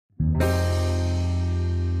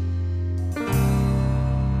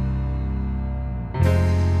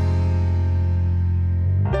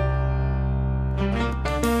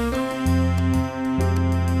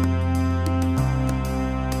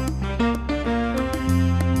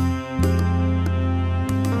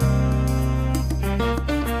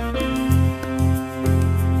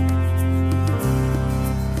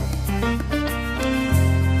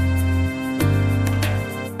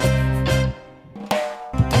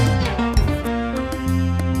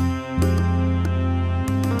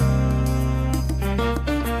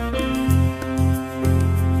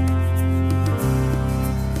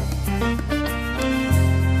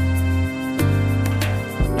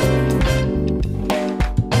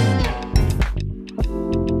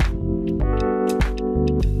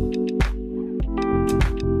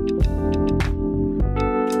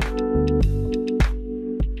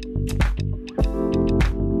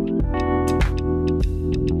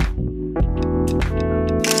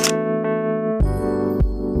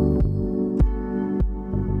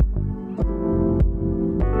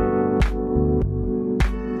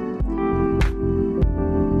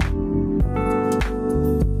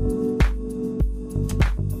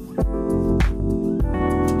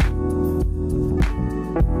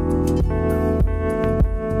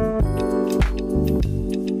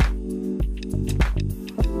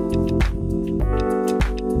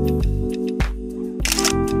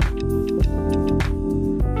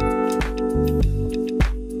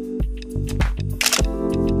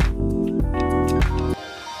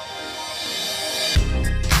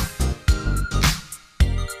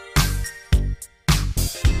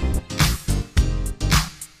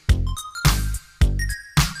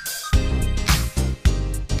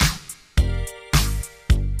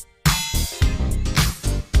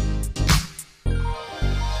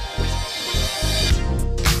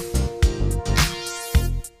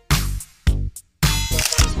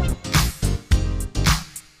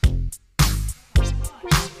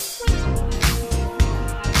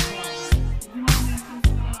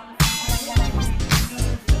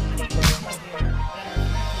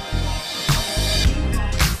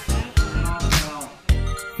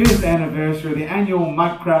5th anniversary of the annual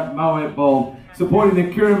Mudcrab Moet Ball, supporting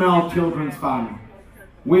the Couriermail Children's Fund.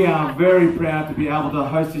 We are very proud to be able to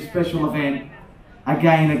host this special event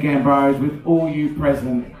again, bros, with all you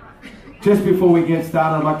present. Just before we get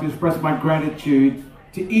started, I'd like to express my gratitude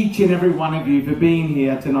to each and every one of you for being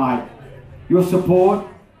here tonight. Your support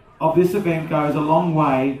of this event goes a long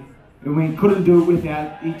way, and we couldn't do it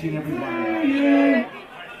without each and every one of you.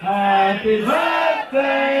 Happy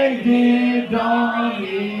birthday, dear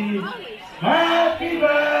Donnie. Happy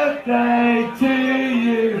birthday to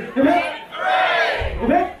you. Hooray!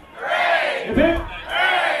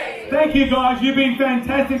 Thank you guys, you've been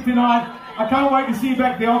fantastic tonight. I can't wait to see you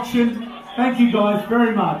back at the auction. Thank you guys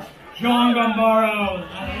very much. John Gambaro.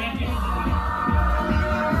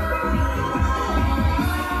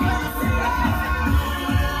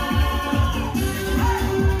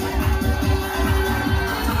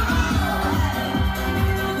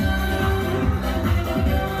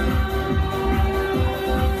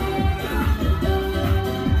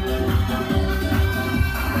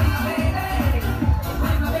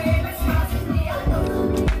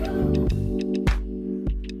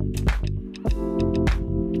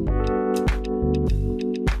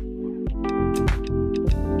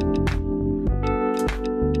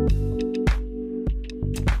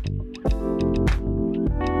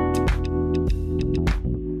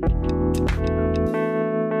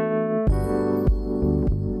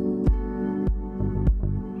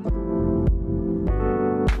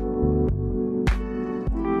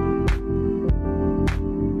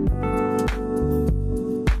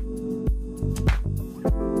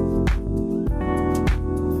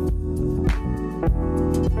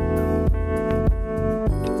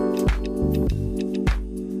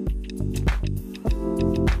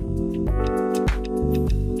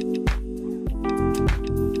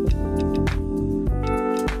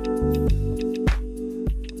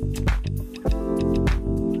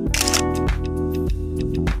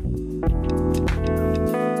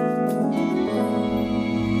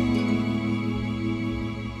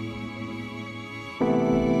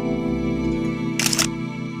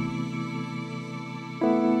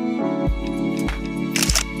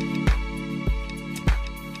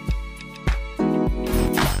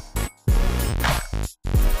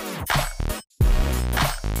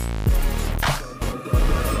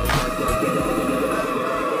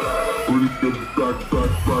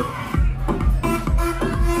 Back.